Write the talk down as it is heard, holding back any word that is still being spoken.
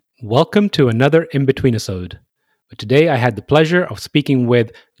Welcome to another In Between episode. But today I had the pleasure of speaking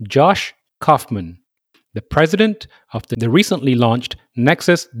with Josh Kaufman, the president of the recently launched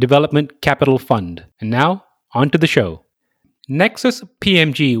Nexus Development Capital Fund. And now, on to the show. Nexus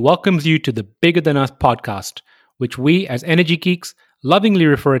PMG welcomes you to the Bigger Than Us podcast, which we as energy geeks lovingly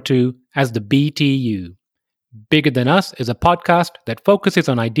refer to as the BTU. Bigger Than Us is a podcast that focuses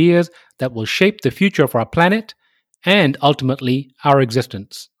on ideas that will shape the future of our planet and ultimately our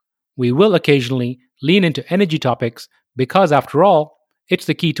existence. We will occasionally lean into energy topics because, after all, it's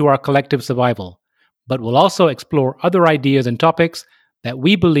the key to our collective survival. But we'll also explore other ideas and topics that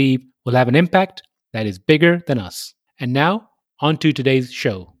we believe will have an impact that is bigger than us. And now, on to today's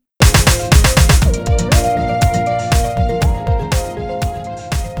show.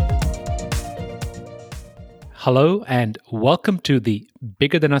 Hello, and welcome to the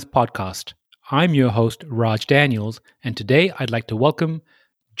Bigger Than Us podcast. I'm your host, Raj Daniels, and today I'd like to welcome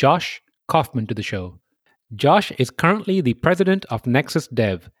Josh Kaufman to the show. Josh is currently the president of Nexus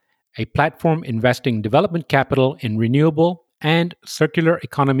Dev, a platform investing development capital in renewable and circular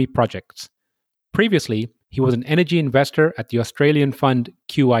economy projects. Previously, he was an energy investor at the Australian fund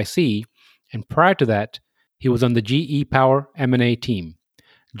QIC, and prior to that, he was on the GE Power M&A team.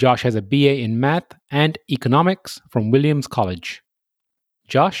 Josh has a BA in Math and Economics from Williams College.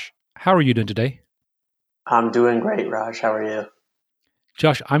 Josh, how are you doing today? I'm doing great, Raj. How are you?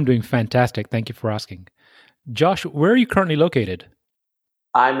 Josh, I'm doing fantastic. Thank you for asking. Josh, where are you currently located?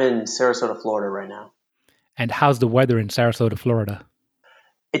 I'm in Sarasota, Florida right now. And how's the weather in Sarasota, Florida?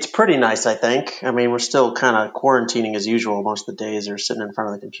 It's pretty nice, I think. I mean, we're still kind of quarantining as usual. Most of the days are sitting in front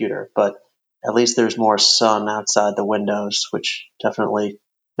of the computer, but at least there's more sun outside the windows, which definitely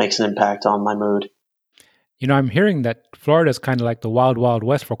makes an impact on my mood. You know, I'm hearing that Florida is kind of like the wild, wild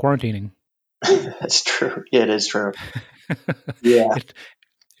west for quarantining. That's true. Yeah, it is true. Yeah. It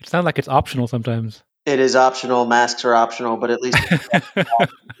sounds like it's optional sometimes. It is optional. Masks are optional, but at least you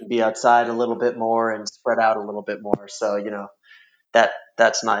can be outside a little bit more and spread out a little bit more. So,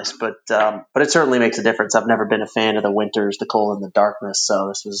 that's nice. But it certainly makes a difference. I've never been a fan of the winters, the cold, and the darkness. So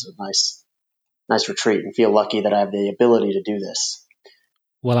this was a nice retreat, and feel lucky that I have the ability to do this.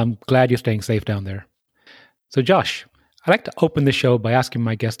 Well, I'm glad you're staying safe down there. So, Josh, I'd like to open the show by asking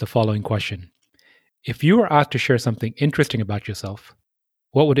my guest the following question. If you were asked to share something interesting about yourself,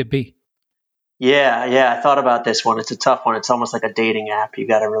 what would it be? Yeah, I thought about this one. It's a tough one. It's almost like a dating app. You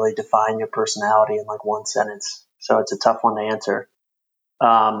got to really define your personality in like one sentence. So it's a tough one to answer.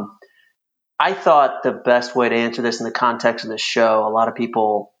 I thought the best way to answer this in the context of this show, a lot of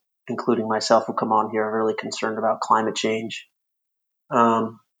people, including myself, who come on here are really concerned about climate change.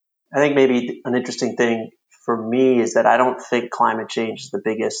 I think maybe an interesting thing for me is that I don't think climate change is the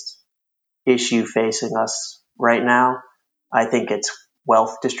biggest issue facing us right now. I think it's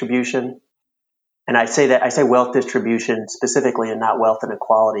wealth distribution. And I say wealth distribution specifically and not wealth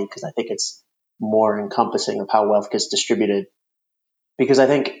inequality because I think it's more encompassing of how wealth gets distributed. Because I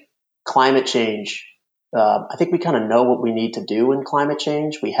think climate change, I think we kind of know what we need to do in climate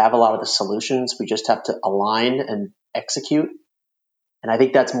change. We have a lot of the solutions. We just have to align and execute. And I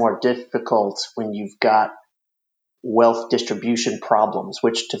think that's more difficult when you've got wealth distribution problems,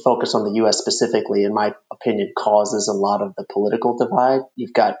 which, to focus on the U.S. specifically, in my opinion, causes a lot of the political divide.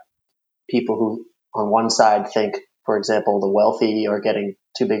 You've got people who on one side think, for example, the wealthy are getting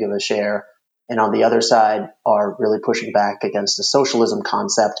too big of a share, and on the other side are really pushing back against the socialism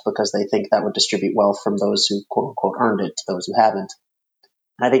concept because they think that would distribute wealth from those who quote unquote earned it to those who haven't.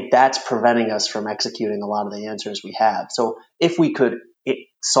 And I think that's preventing us from executing a lot of the answers we have. So if we could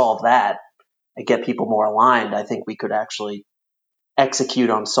solve that and get people more aligned, I think we could actually execute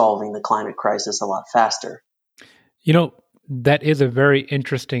on solving the climate crisis a lot faster. You know, that is a very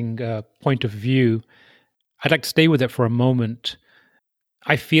interesting point of view. I'd like to stay with it for a moment.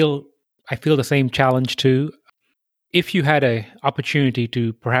 I feel the same challenge too. If you had an opportunity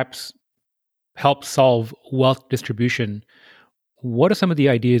to perhaps help solve wealth distribution, what are some of the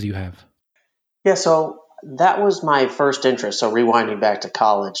ideas you have? Yeah, so that was my first interest. So rewinding back to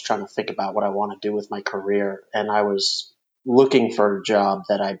college, trying to think about what I want to do with my career. And I was looking for a job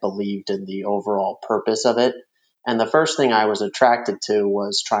that I believed in the overall purpose of it. And the first thing I was attracted to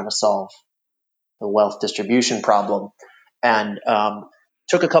was trying to solve the wealth distribution problem. And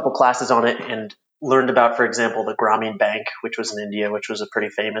took a couple classes on it and learned about, for example, the Grameen Bank, which was in India, which was a pretty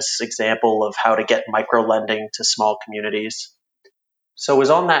famous example of how to get micro lending to small communities. So I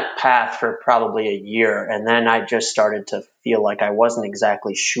was on that path for probably a year. And then I just started to feel like I wasn't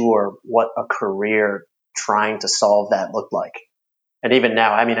exactly sure what a career trying to solve that looked like. And even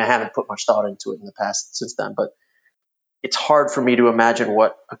now, I mean, I haven't put much thought into it in the past since then, but it's hard for me to imagine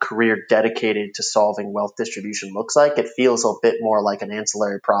what a career dedicated to solving wealth distribution looks like. It feels a bit more like an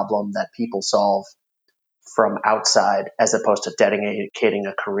ancillary problem that people solve from outside as opposed to dedicating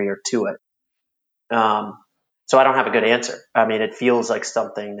a career to it. So I don't have a good answer. I mean, it feels like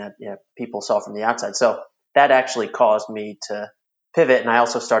something that people saw from the outside. So that actually caused me to pivot. And I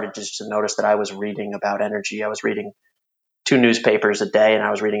also started just to notice that I was reading about energy. I was reading 2 newspapers a day, and I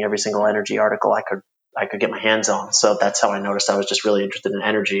was reading every single energy article I could get my hands on. So that's how I noticed I was just really interested in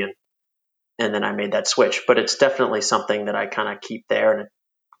energy. And then I made that switch. But it's definitely something that I kind of keep there, and it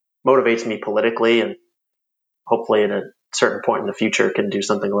motivates me politically, and hopefully at a certain point in the future can do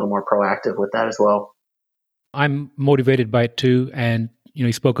something a little more proactive with that as well. I'm motivated by it too. And,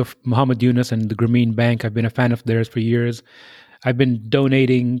 you spoke of Muhammad Yunus and the Grameen Bank. I've been a fan of theirs for years. I've been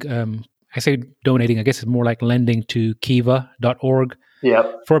donating, I say donating, I guess it's more like lending to kiva.org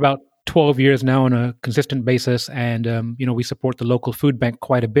Yep. for about 12 years now on a consistent basis. And, we support the local food bank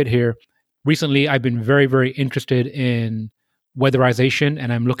quite a bit here. Recently, I've been very, very interested in weatherization,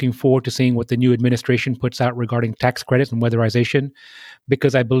 and I'm looking forward to seeing what the new administration puts out regarding tax credits and weatherization,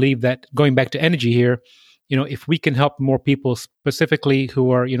 because I believe that, going back to energy here, if we can help more people, specifically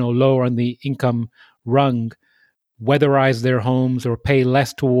who are, lower on the income rung, weatherize their homes or pay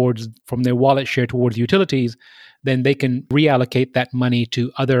less towards from their wallet share towards utilities, then they can reallocate that money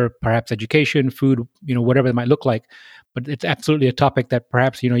to other, perhaps education, food, whatever it might look like. But it's absolutely a topic that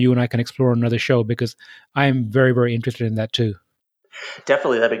perhaps, you and I can explore on another show, because I'm very, very interested in that too.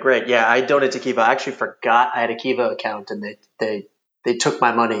 Definitely, that'd be great. Yeah, I donated to Kiva. I actually forgot I had a Kiva account, and they took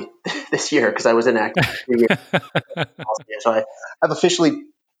my money this year because I was inactive. So I've officially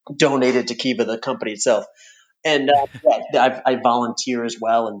donated to Kiva, the company itself. And I volunteer as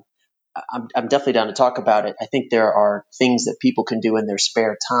well, and I'm definitely down to talk about it. I think there are things that people can do in their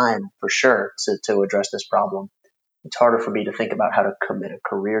spare time for sure to address this problem. It's harder for me to think about how to commit a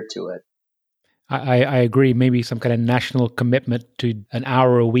career to it. I agree. Maybe some kind of national commitment to an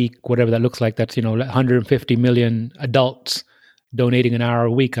hour a week, whatever that looks like. That's 150 million adults donating an hour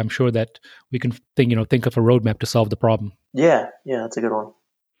a week. I'm sure that we can think of a roadmap to solve the problem. Yeah, that's a good one.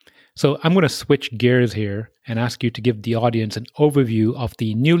 So I'm going to switch gears here and ask you to give the audience an overview of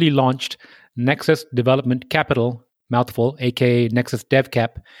the newly launched Nexus Development Capital, mouthful, aka Nexus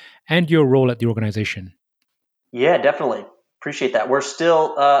DevCap, and your role at the organization. Yeah, definitely. Appreciate that. We're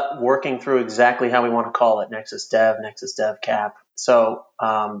still working through exactly how we want to call it, Nexus Dev, Nexus DevCap. So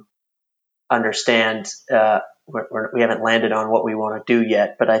understand we haven't landed on what we want to do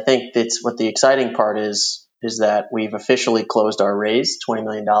yet, but I think that's what the exciting part is that we've officially closed our raise, $20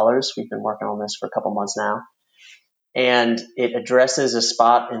 million. We've been working on this for a couple months now. And it addresses a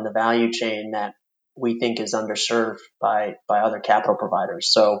spot in the value chain that we think is underserved by other capital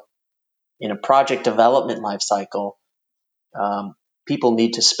providers. So in a project development lifecycle, people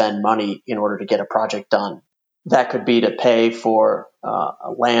need to spend money in order to get a project done. That could be to pay for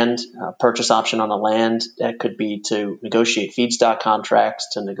a purchase option on a land. That could be to negotiate feedstock contracts,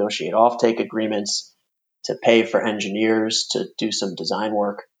 to negotiate offtake agreements, to pay for engineers to do some design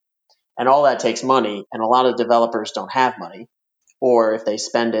work. And all that takes money. And a lot of developers don't have money, or if they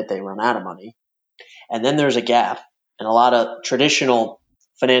spend it, they run out of money. And then there's a gap. And a lot of traditional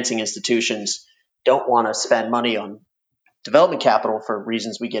financing institutions don't want to spend money on development capital for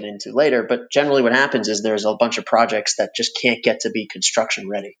reasons we get into later. But generally what happens is there's a bunch of projects that just can't get to be construction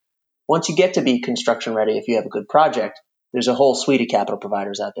ready. Once you get to be construction ready, if you have a good project, there's a whole suite of capital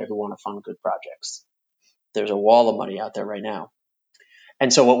providers out there who want to fund good projects. There's a wall of money out there right now.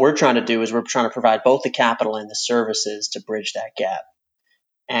 And so what we're trying to do is we're trying to provide both the capital and the services to bridge that gap.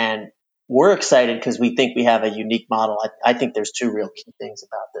 And we're excited because we think we have a unique model. I think there's 2 real key things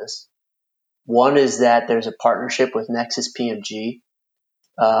about this. One is that there's a partnership with Nexus PMG,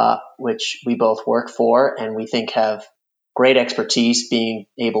 which we both work for, and we think have great expertise being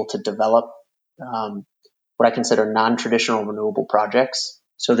able to develop what I consider non-traditional renewable projects.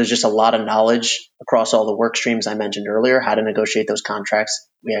 So there's just a lot of knowledge across all the work streams I mentioned earlier, how to negotiate those contracts.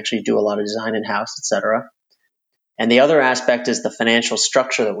 We actually do a lot of design in-house, et cetera. And the other aspect is the financial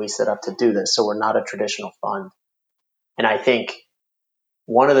structure that we set up to do this. So we're not a traditional fund. And I think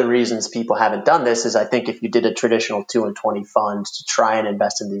one of the reasons people haven't done this is I think if you did a traditional 2 and 20 fund to try and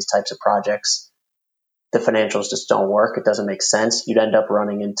invest in these types of projects, the financials just don't work. It doesn't make sense. You'd end up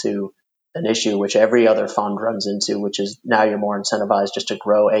running into an issue which every other fund runs into, which is now you're more incentivized just to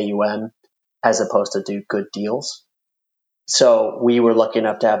grow AUM as opposed to do good deals. So we were lucky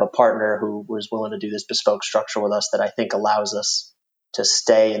enough to have a partner who was willing to do this bespoke structure with us that I think allows us to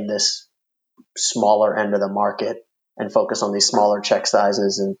stay in this smaller end of the market and focus on these smaller check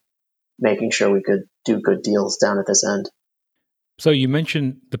sizes and making sure we could do good deals down at this end. So you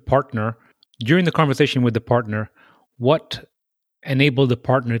mentioned the partner. During the conversation with the partner, what enabled the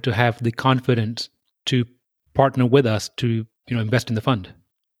partner to have the confidence to partner with us to invest in the fund?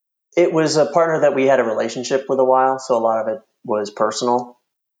 It was a partner that we had a relationship with a while, so a lot of it was personal.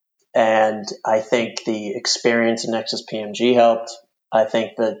 And I think the experience in Nexus PMG helped. I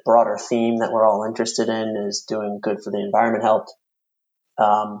think the broader theme that we're all interested in is doing good for the environment helped.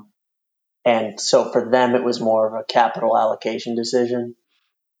 And so for them, it was more of a capital allocation decision,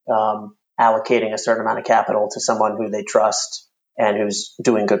 allocating a certain amount of capital to someone who they trust and who's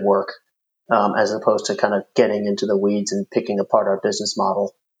doing good work, as opposed to kind of getting into the weeds and picking apart our business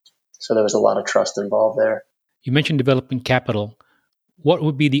model. So there was a lot of trust involved there. You mentioned developing capital. What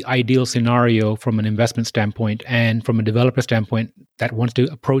would be the ideal scenario from an investment standpoint and from a developer standpoint that wants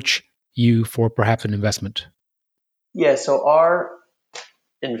to approach you for perhaps an investment? Yeah, so our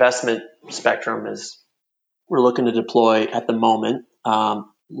investment spectrum is we're looking to deploy at the moment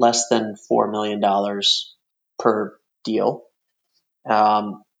less than $4 million per deal.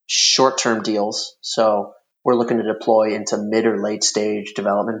 Short-term deals. So we're looking to deploy into mid or late stage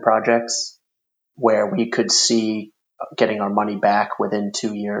development projects where we could see getting our money back within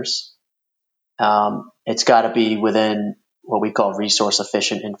 2 years. It's got to be within what we call resource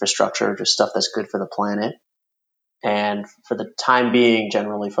efficient infrastructure, just stuff that's good for the planet. And for the time being,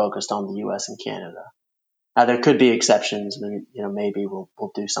 generally focused on the U.S. and Canada. Now, there could be exceptions. Maybe we'll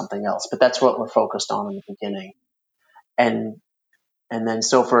do something else, but that's what we're focused on in the beginning. And then,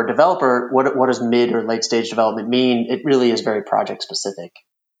 so for a developer, what does mid or late stage development mean? It really is very project specific.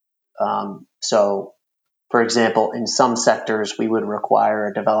 So, for example, in some sectors, we would require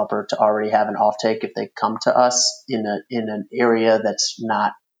a developer to already have an offtake if they come to us in an area that's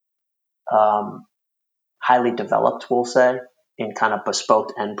not highly developed, we'll say, in kind of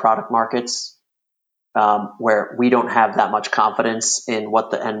bespoke end product markets, where we don't have that much confidence in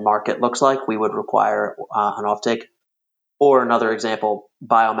what the end market looks like. We would require an offtake. Or another example,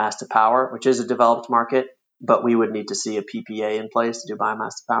 biomass to power, which is a developed market, but we would need to see a PPA in place to do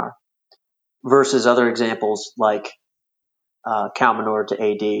biomass to power. Versus other examples like cow manure to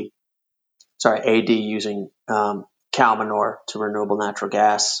AD using cow manure to renewable natural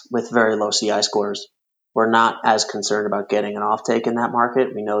gas with very low CI scores. We're not as concerned about getting an offtake in that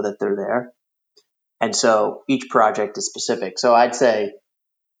market. We know that they're there. And so each project is specific. So I'd say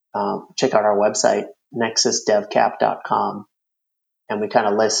check out our website, nexusdevcap.com, and we kind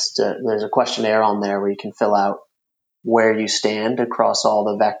of list, there's a questionnaire on there where you can fill out where you stand across all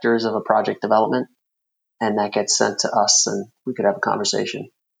the vectors of a project development, and that gets sent to us and we could have a conversation.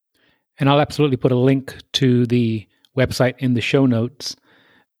 And I'll absolutely put a link to the website in the show notes.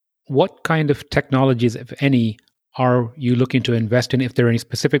 What kind of technologies, if any, are you looking to invest in, if there are any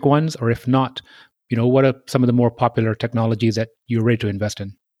specific ones, or if not, what are some of the more popular technologies that you're ready to invest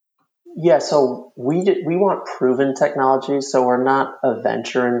in? Yeah, so we want proven technologies. So we're not a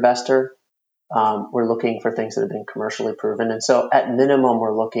venture investor. We're looking for things that have been commercially proven. And so at minimum,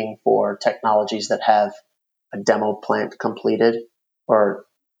 we're looking for technologies that have a demo plant completed, or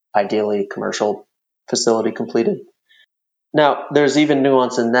ideally commercial facility completed. Now, there's even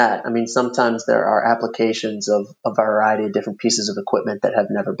nuance in that. I mean, sometimes there are applications of a variety of different pieces of equipment that have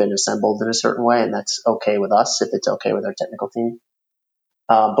never been assembled in a certain way, and that's okay with us if it's okay with our technical team.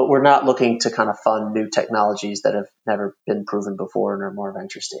 But we're not looking to kind of fund new technologies that have never been proven before and are more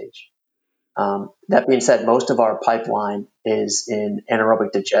venture stage. That being said, most of our pipeline is in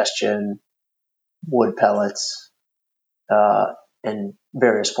anaerobic digestion, wood pellets, and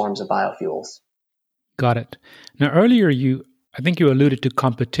various forms of biofuels. Got it. Now, earlier I think you alluded to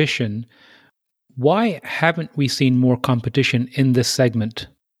competition. Why haven't we seen more competition in this segment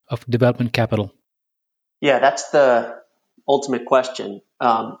of development capital? Yeah, that's the ultimate question.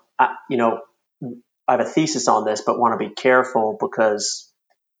 I have a thesis on this, but want to be careful because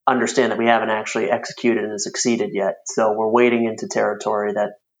understand that we haven't actually executed and succeeded yet. So we're wading into territory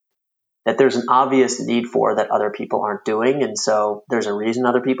that there's an obvious need for that other people aren't doing. And so there's a reason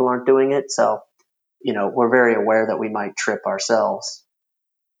other people aren't doing it. So, we're very aware that we might trip ourselves.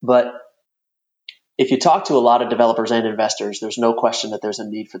 But if you talk to a lot of developers and investors, there's no question that there's a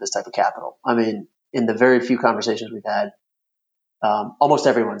need for this type of capital. I mean, in the very few conversations we've had, almost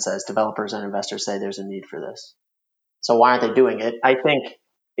everyone says, developers and investors say there's a need for this. So why aren't they doing it? I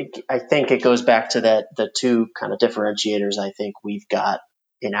think it goes back to the two kind of differentiators I think we've got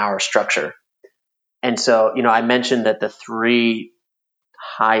in our structure. And so, I mentioned that the three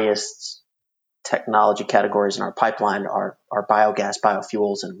highest technology categories in our pipeline are biogas,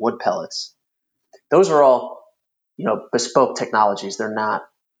 biofuels, and wood pellets. Those are all, bespoke technologies. They're not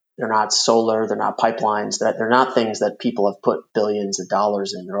They're not solar. They're not pipelines. They're not things that people have put billions of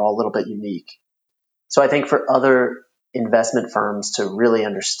dollars in. They're all a little bit unique. So I think for other investment firms to really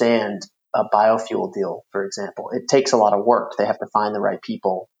understand a biofuel deal, for example, it takes a lot of work. They have to find the right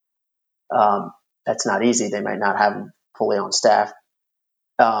people. That's not easy. They might not have them fully on staff.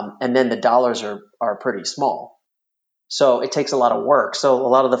 And then the dollars are pretty small. So it takes a lot of work. So a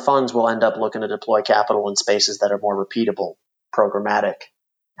lot of the funds will end up looking to deploy capital in spaces that are more repeatable, programmatic,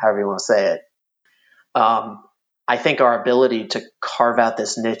 however you want to say it. I think our ability to carve out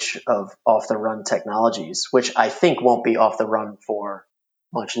this niche of off-the-run technologies, which I think won't be off the run for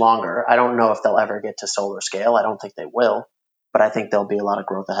much longer. I don't know if they'll ever get to solar scale. I don't think they will, but I think there'll be a lot of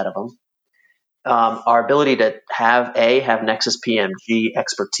growth ahead of them. Our ability to have Nexus PMG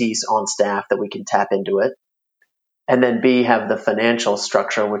expertise on staff that we can tap into it, and then B, have the financial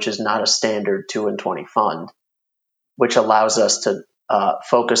structure, which is not a standard 2 and 20 fund, which allows us to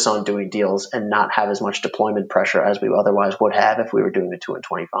focus on doing deals and not have as much deployment pressure as we otherwise would have if we were doing a 2 and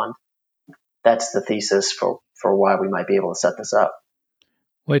 20 fund. That's the thesis for why we might be able to set this up.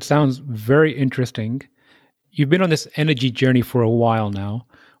 Well, it sounds very interesting. You've been on this energy journey for a while now.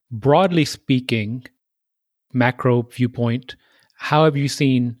 Broadly speaking, macro viewpoint, how have you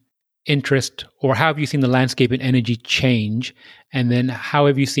seen interest, or how have you seen the landscape in energy change? And then how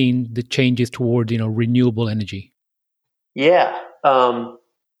have you seen the changes towards, renewable energy? Yeah.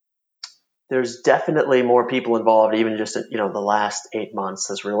 There's definitely more people involved. Even just, the last 8 months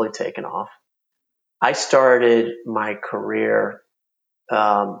has really taken off. I started my career,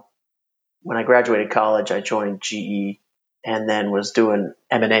 when I graduated college, I joined GE and then was doing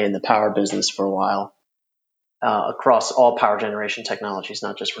M&A in the power business for a while, across all power generation technologies,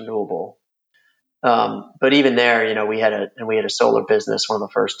 not just renewable. But even there, we had a solar business. One of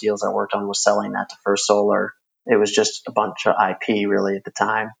the first deals I worked on was selling that to First Solar. It was just a bunch of IP really at the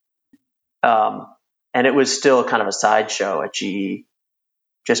time. And it was still kind of a sideshow at GE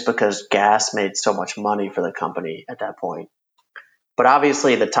just because gas made so much money for the company at that point. But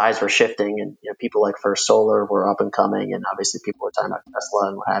obviously the tides were shifting, and people like First Solar were up and coming, and obviously people were talking about Tesla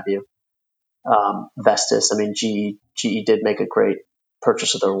and what have you. Vestas, GE did make a great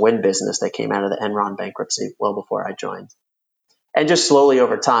purchase of their wind business. They came out of the Enron bankruptcy well before I joined. And just slowly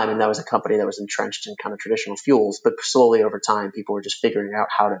over time, and that was a company that was entrenched in kind of traditional fuels, but slowly over time, people were just figuring out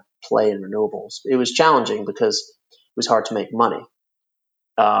how to play in renewables. It was challenging because it was hard to make money.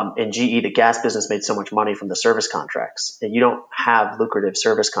 In GE, the gas business made so much money from the service contracts, and you don't have lucrative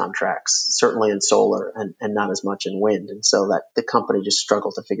service contracts, certainly in solar and not as much in wind. And so that the company just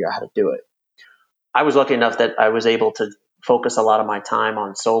struggled to figure out how to do it. I was lucky enough that I was able to focus a lot of my time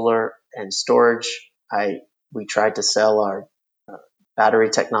on solar and storage. We tried to sell our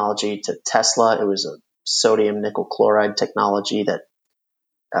battery technology to Tesla. It was a sodium nickel chloride technology that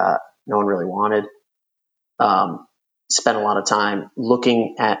no one really wanted. Spent a lot of time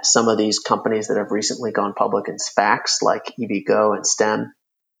looking at some of these companies that have recently gone public in SPACs like EVgo and STEM.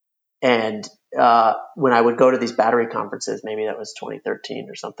 And when I would go to these battery conferences, maybe that was 2013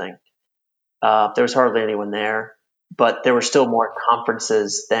 or something, there was hardly anyone there, but there were still more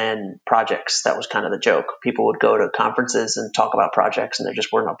conferences than projects. That was kind of the joke. People would go to conferences and talk about projects, and there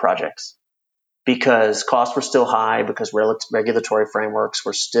just were no projects because costs were still high, because regulatory frameworks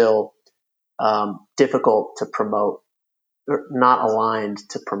were still difficult to promote, or not aligned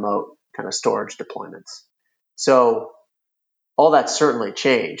to promote kind of storage deployments. So all that certainly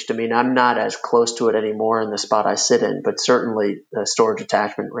changed. I mean, I'm not as close to it anymore in the spot I sit in, but certainly the storage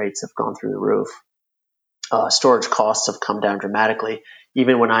attachment rates have gone through the roof. Storage costs have come down dramatically.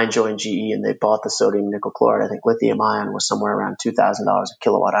 Even when I joined GE and they bought the sodium nickel chloride, I think lithium ion was somewhere around $2,000 a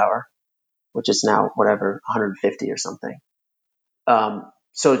kilowatt hour, which is now whatever, 150 or something.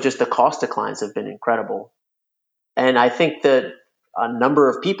 So just the cost declines have been incredible. And I think that a number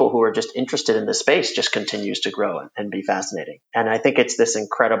of people who are just interested in the space just continues to grow and be fascinating. And I think it's this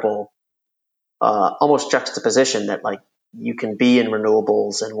incredible, almost juxtaposition that like you can be in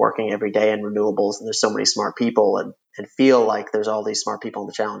renewables and working every day in renewables, and there's so many smart people, and feel like there's all these smart people in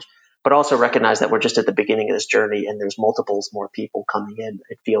the challenge, but also recognize that we're just at the beginning of this journey and there's multiples more people coming in.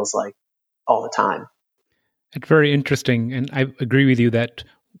 It feels like all the time. It's very interesting. And I agree with you that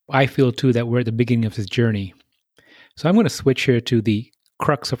I feel too that we're at the beginning of this journey. So I'm going to switch here to the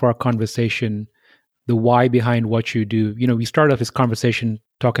crux of our conversation, the why behind what you do. We started off this conversation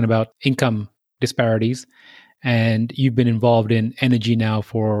talking about income disparities, and you've been involved in energy now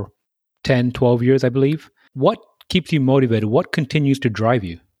for 10, 12 years, I believe. What keeps you motivated? What continues to drive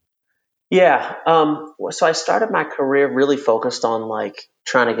you? Yeah. So I started my career really focused on like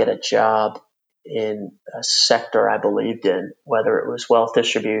trying to get a job in a sector I believed in, whether it was wealth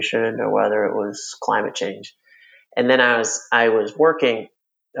distribution or whether it was climate change. And then I was working,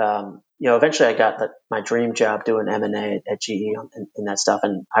 eventually I got my dream job doing M&A at GE and that stuff,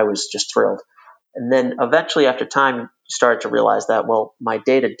 and I was just thrilled. And then eventually after time, started to realize that, well, my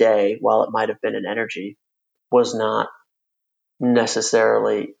day to day, while it might have been in energy, was not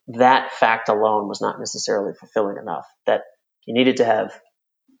necessarily, that fact alone was not necessarily fulfilling enough, that you needed to have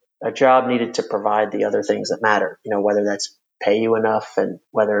a job needed to provide the other things that matter, whether that's pay you enough, and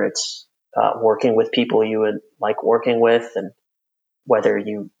whether it's working with people you would like working with, and whether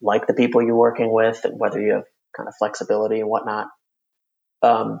you like the people you're working with, and whether you have kind of flexibility and whatnot.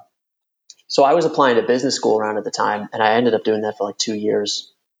 So I was applying to business school around at the time, and I ended up doing that for like 2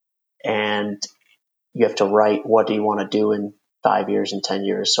 years. And you have to write, what do you want to do in 5 years and 10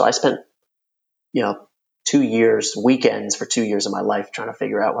 years? So I spent, 2 years, weekends for 2 years of my life trying to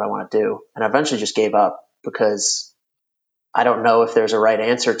figure out what I want to do. And I eventually just gave up because I don't know if there's a right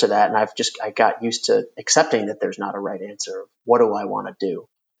answer to that. And I got used to accepting that there's not a right answer. What do I want to do?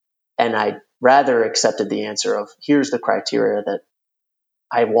 And I rather accepted the answer of, here's the criteria that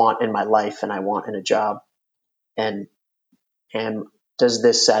I want in my life and I want in a job. And does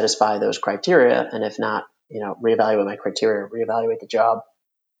this satisfy those criteria? And if not, reevaluate my criteria, reevaluate the job.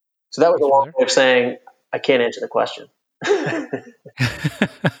 So that was a long way of saying I can't answer the question.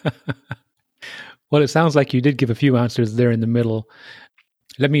 Well, it sounds like you did give a few answers there in the middle.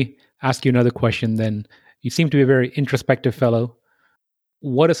 Let me ask you another question then. You seem to be a very introspective fellow.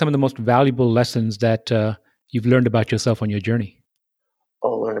 What are some of the most valuable lessons that you've learned about yourself on your journey?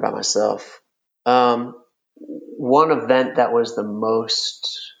 Learned about myself. One event that was the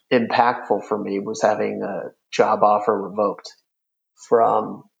most impactful for me was having a job offer revoked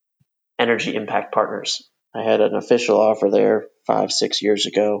from Energy Impact Partners. I had an official offer there 5-6 years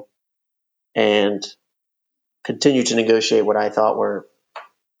ago and continued to negotiate what I thought were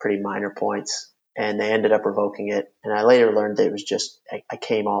pretty minor points, and they ended up revoking it. And I later learned that it was just, I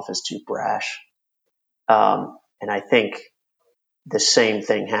came off as too brash. And I think the same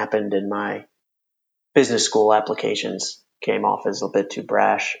thing happened in my business school applications, came off as a bit too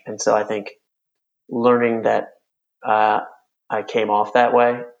brash. And so I think learning that I came off that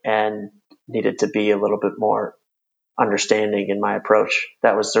way and needed to be a little bit more understanding in my approach,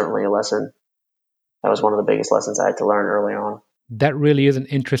 that was certainly a lesson. That was one of the biggest lessons I had to learn early on. That really is an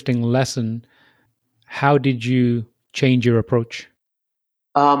interesting lesson. How did you change your approach?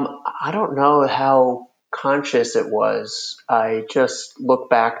 I don't know how conscious it was. I just look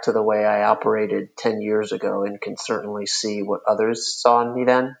back to the way I operated 10 years ago and can certainly see what others saw in me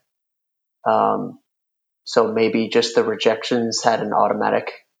then. So maybe just the rejections had an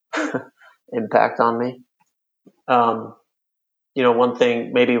automatic impact on me. One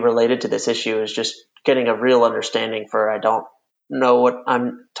thing maybe related to this issue is just getting a real understanding for, I don't know what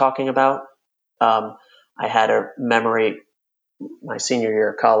I'm talking about. I had a memory my senior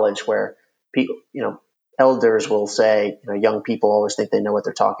year of college where people, elders will say, young people always think they know what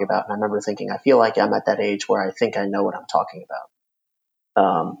they're talking about. And I remember thinking, I feel like I'm at that age where I think I know what I'm talking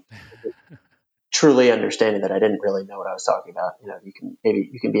about. Truly understanding that I didn't really know what I was talking about.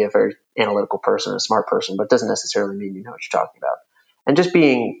 You can be a very analytical person, a smart person, but it doesn't necessarily mean you know what you're talking about. And just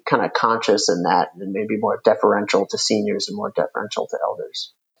being kind of conscious in that, and maybe more deferential to seniors and more deferential to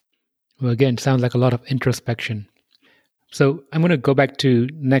elders. Well, again, sounds like a lot of introspection. So I'm going to go back to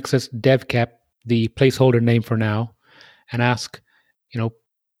Nexus DevCap, the placeholder name for now, and ask,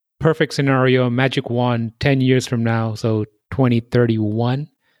 perfect scenario, magic wand, 10 years from now, so 2031.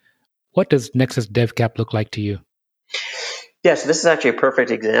 What does Nexus DevCap look like to you? Yeah, so this is actually a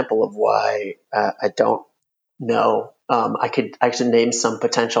perfect example of why I don't know. I could name some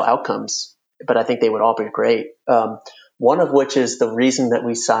potential outcomes, but I think they would all be great. One of which is the reason that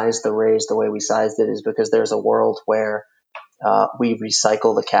we sized the raise the way we sized it is because there's a world where we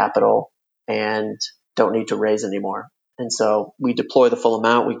recycle the capital and don't need to raise anymore. And so we deploy the full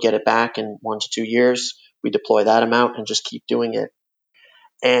amount, we get it back in 1 to 2 years, we deploy that amount and just keep doing it.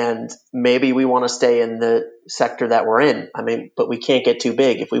 And maybe we want to stay in the sector that we're in. But we can't get too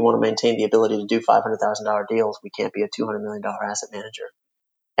big. If we want to maintain the ability to do $500,000 deals, we can't be a $200 million asset manager.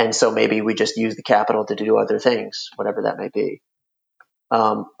 And so maybe we just use the capital to do other things, whatever that may be.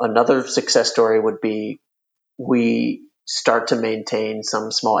 Another success story would be we start to maintain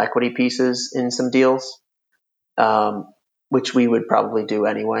some small equity pieces in some deals, which we would probably do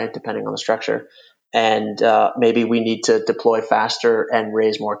anyway, depending on the structure. And maybe we need to deploy faster and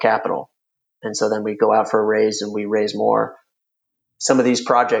raise more capital. And so then we go out for a raise and we raise more. Some of these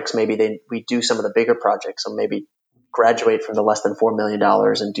projects, maybe we do some of the bigger projects. So maybe graduate from the less than $4 million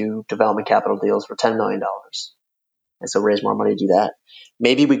and do development capital deals for $10 million. And so raise more money to do that.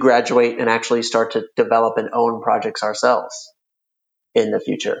 Maybe we graduate and actually start to develop and own projects ourselves in the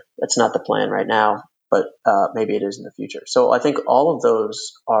future. That's not the plan right now, but maybe it is in the future. So I think all of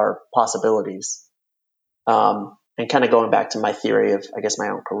those are possibilities. And kind of going back to my theory of, I guess, my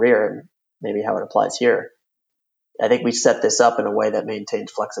own career and maybe how it applies here, I think we set this up in a way that maintained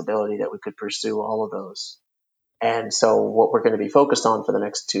flexibility that we could pursue all of those. And so what we're going to be focused on for the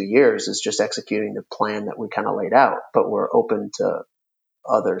next 2 years is just executing the plan that we kind of laid out, but we're open to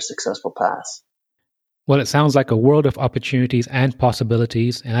other successful paths. Well, it sounds like a world of opportunities and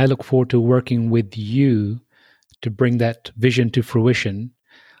possibilities, and I look forward to working with you to bring that vision to fruition.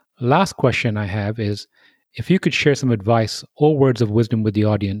 Last question I have is, if you could share some advice or words of wisdom with the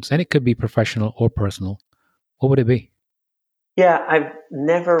audience, and it could be professional or personal, what would it be? Yeah, I've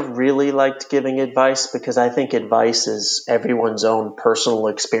never really liked giving advice because I think advice is everyone's own personal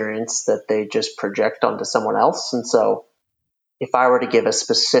experience that they just project onto someone else. And so if I were to give a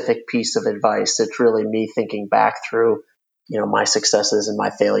specific piece of advice, it's really me thinking back through, my successes and my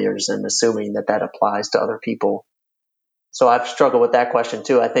failures and assuming that that applies to other people. So I've struggled with that question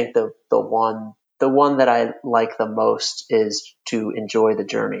too. I think the one that I like the most is to enjoy the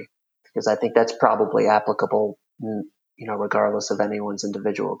journey, because I think that's probably applicable, regardless of anyone's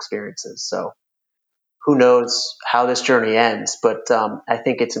individual experiences. So who knows how this journey ends, but I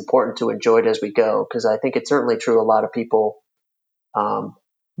think it's important to enjoy it as we go, because I think it's certainly true. A lot of people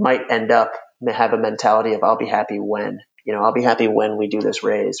might end up have a mentality of, I'll be happy when, I'll be happy when we do this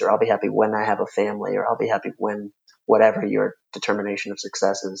raise, or I'll be happy when I have a family, or I'll be happy when whatever your determination of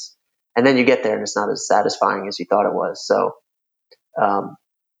success is. And then you get there and it's not as satisfying as you thought it was. So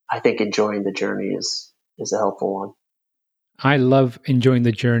I think enjoying the journey is a helpful one. I love enjoying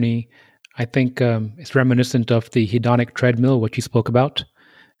the journey. I think it's reminiscent of the hedonic treadmill, what you spoke about.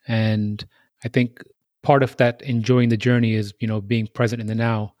 And I think part of that enjoying the journey is, being present in the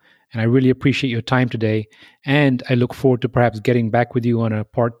now. And I really appreciate your time today. And I look forward to perhaps getting back with you on a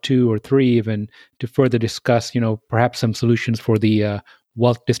part 2 or 3 even to further discuss, perhaps some solutions for the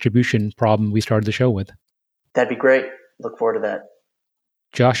wealth distribution problem we started the show with. That'd be great. Look forward to that.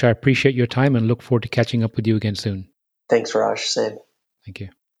 Josh, I appreciate your time and look forward to catching up with you again soon. Thanks, Raj. Same. Thank you.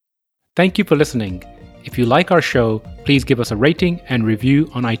 Thank you for listening. If you like our show, please give us a rating and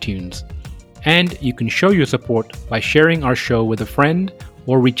review on iTunes. And you can show your support by sharing our show with a friend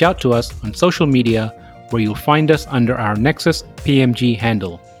or reach out to us on social media, where you'll find us under our Nexus PMG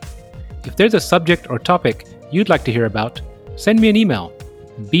handle. If there's a subject or topic you'd like to hear about, send me an email,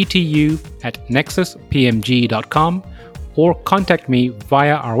 btu@nexuspmg.com, or contact me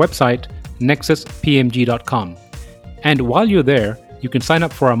via our website, nexuspmg.com. And while you're there, you can sign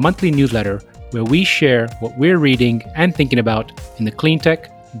up for our monthly newsletter, where we share what we're reading and thinking about in the clean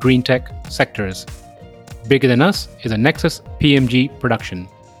tech, green tech sectors. Bigger Than Us is a Nexus PMG production.